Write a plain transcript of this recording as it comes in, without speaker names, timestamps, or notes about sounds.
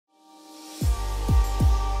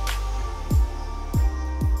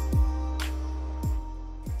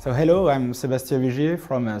So hello, I'm Sébastien Vigier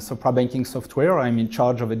from Sopra Banking Software. I'm in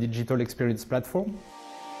charge of a digital experience platform.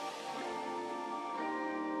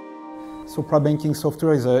 Sopra Banking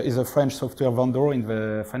Software is a French software vendor in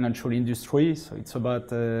the financial industry. So it's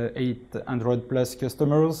about 800 plus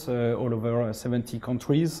customers all over 70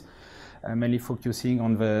 countries, mainly focusing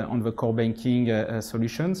on the core banking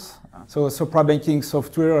solutions. So Sopra Banking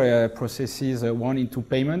Software processes 1 in 2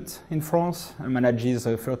 payment in France, manages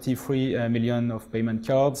 33 million of payment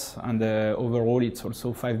cards, and overall it's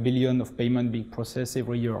also 5 billion of payment being processed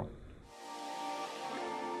every year.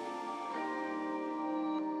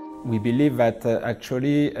 We believe that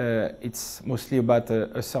actually it's mostly about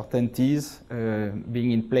certainties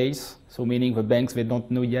being in place, so meaning the banks, they don't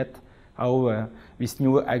know yet how this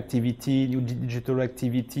new activity, new digital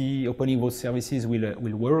activity, opening those services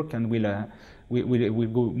will work and will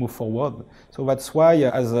move forward. So that's why,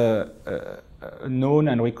 as a known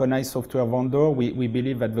and recognized software vendor, we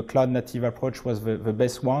believe that the cloud-native approach was the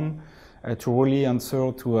best one to really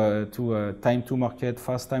answer to time to market,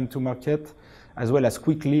 fast time to market, as well as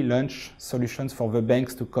quickly launch solutions for the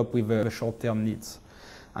banks to cope with the short-term needs.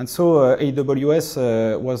 And so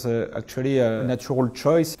AWS was actually a natural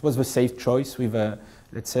choice. It was the safe choice with,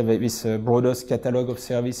 let's say, this broadest catalog of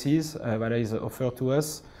services that is offered to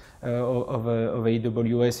us of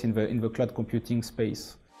AWS in the cloud computing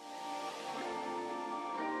space.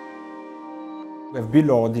 We have built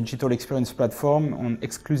our digital experience platform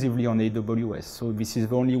exclusively on AWS. So this is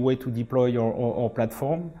the only way to deploy our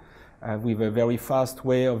platform. With a very fast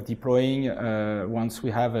way of deploying once we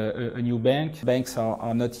have a new bank. Banks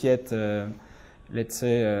are not yet, let's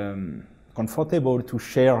say, comfortable to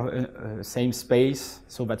share same space,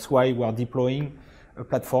 so that's why we are deploying a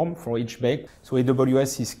platform for each bank. So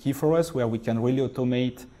AWS is key for us, where we can really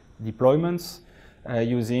automate deployments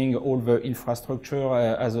using all the infrastructure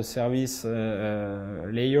as a service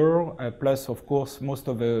layer, plus of course most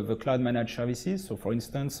of the cloud managed services. So for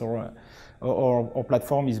instance, our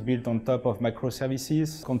platform is built on top of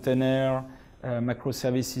microservices, container,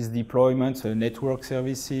 microservices deployments, network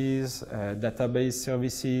services, database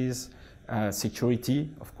services, security,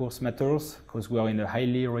 of course, matters, because we are in a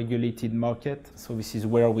highly regulated market. So this is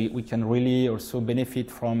where we can really also benefit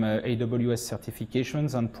from AWS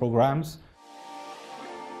certifications and programs.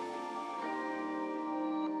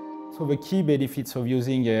 So the key benefits of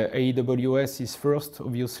using AWS is first,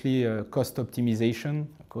 obviously, cost optimization,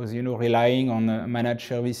 because relying on managed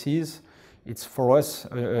services, it's for us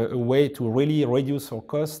a way to really reduce our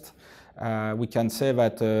cost. We can say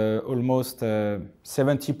that almost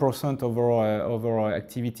 70% of our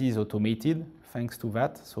activity is automated, thanks to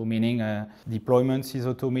that. So meaning deployments is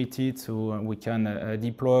automated, so we can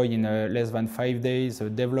deploy in less than 5 days,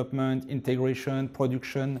 development, integration,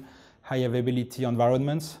 production, high availability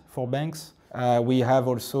environments for banks. We have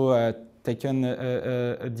also taken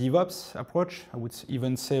a DevOps approach, I would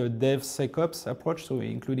even say a DevSecOps approach, so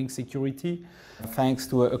including security. Thanks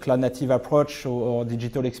to a cloud-native approach, our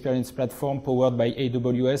digital experience platform powered by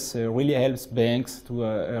AWS really helps banks to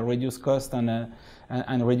reduce cost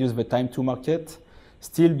and reduce the time to market,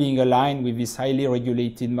 still being aligned with this highly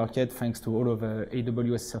regulated market thanks to all of the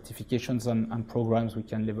AWS certifications and programs we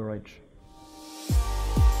can leverage.